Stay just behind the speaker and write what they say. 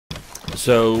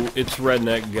So it's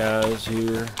Redneck guys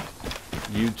here,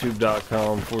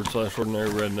 youtube.com/ordinary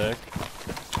redneck,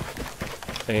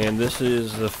 and this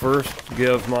is the first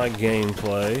of my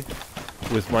gameplay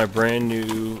with my brand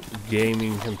new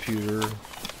gaming computer,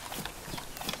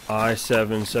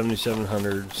 i7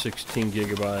 7700, 16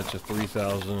 gigabytes of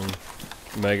 3000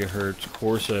 megahertz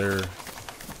Corsair,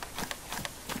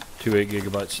 2 8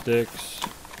 gigabyte sticks,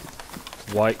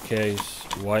 white case,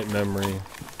 white memory.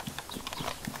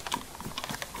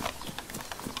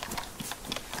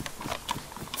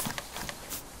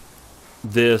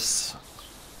 This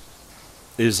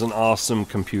is an awesome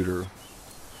computer.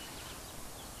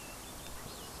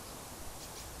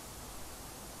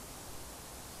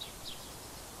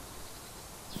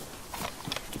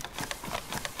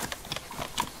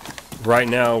 Right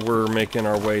now we're making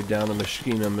our way down to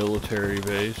Mishkina military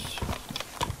base.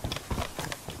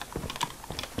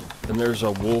 And there's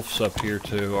a wolves up here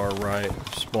to our right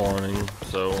spawning,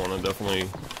 so I want to definitely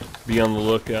be on the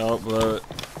lookout. But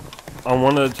I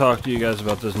wanted to talk to you guys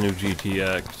about this new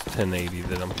GTX 1080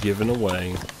 that I'm giving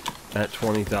away at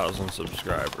 20,000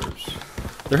 subscribers.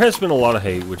 There has been a lot of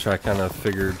hate, which I kind of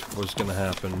figured was going to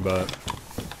happen, but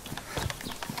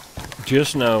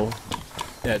just know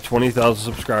at 20,000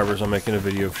 subscribers I'm making a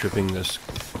video of shipping this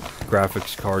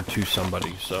graphics card to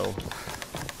somebody. So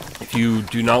if you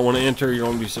do not want to enter, you don't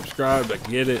want to be subscribed, I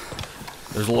get it.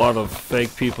 There's a lot of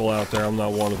fake people out there. I'm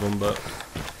not one of them, but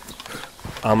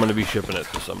I'm going to be shipping it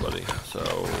to somebody. So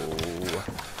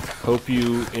hope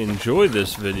you enjoy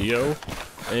this video,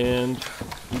 and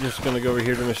I'm just going to go over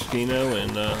here to Mishkino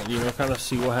and you know, kind of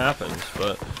see what happens.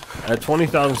 But at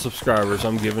 20,000 subscribers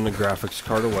I'm giving a graphics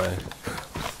card away,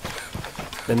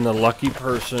 and the lucky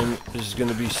person is going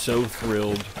to be so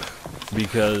thrilled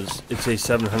because it's a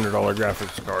 $700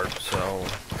 graphics card. So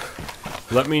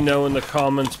let me know in the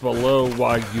comments below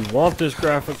why you want this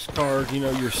graphics card, you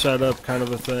know, your setup kind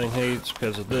of a thing. Hey, it's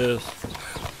because of this.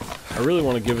 I really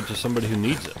want to give it to somebody who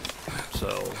needs it.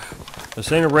 So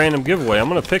this ain't a random giveaway. I'm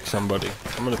going to pick somebody.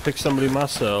 I'm going to pick somebody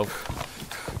myself,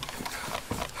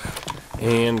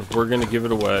 and we're going to give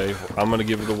it away. I'm going to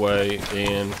give it away,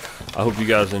 and I hope you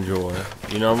guys enjoy.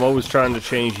 You know, I'm always trying to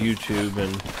change YouTube,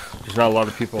 and there's not a lot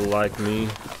of people like me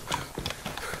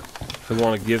who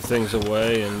want to give things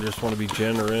away and just want to be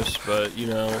generous. But you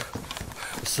know,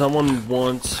 someone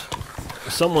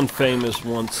famous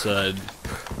once said,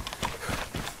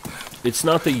 it's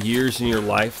not the years in your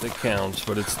life that counts,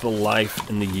 but it's the life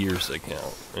in the years that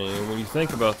count. And when you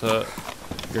think about that,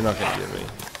 you're not going to get me.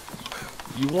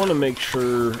 You want to make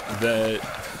sure that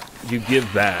you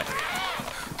give back.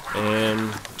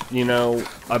 And you know,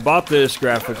 I bought this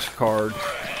graphics card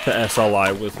to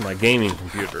SLI with my gaming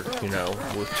computer, you know,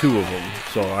 with 2 of them,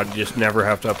 so I just never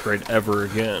have to upgrade ever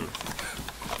again.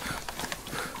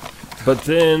 But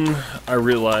then I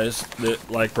realized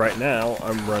that, like right now,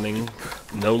 I'm running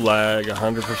no lag,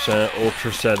 100%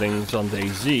 ultra settings on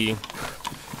Dayz,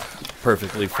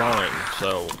 perfectly fine.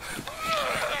 So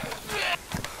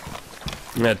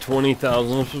at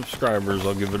 20,000 subscribers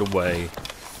I'll give it away,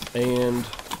 and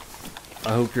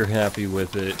I hope you're happy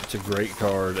with it. It's a great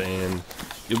card, and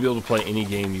you'll be able to play any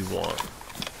game you want.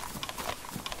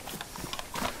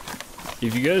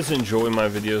 If you guys enjoy my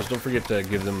videos, don't forget to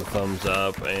give them a thumbs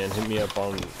up, and hit me up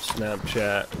on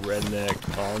Snapchat,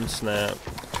 Redneck on Snap.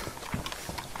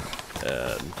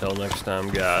 Until next time,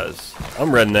 guys,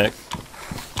 I'm Redneck.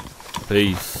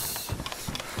 Peace.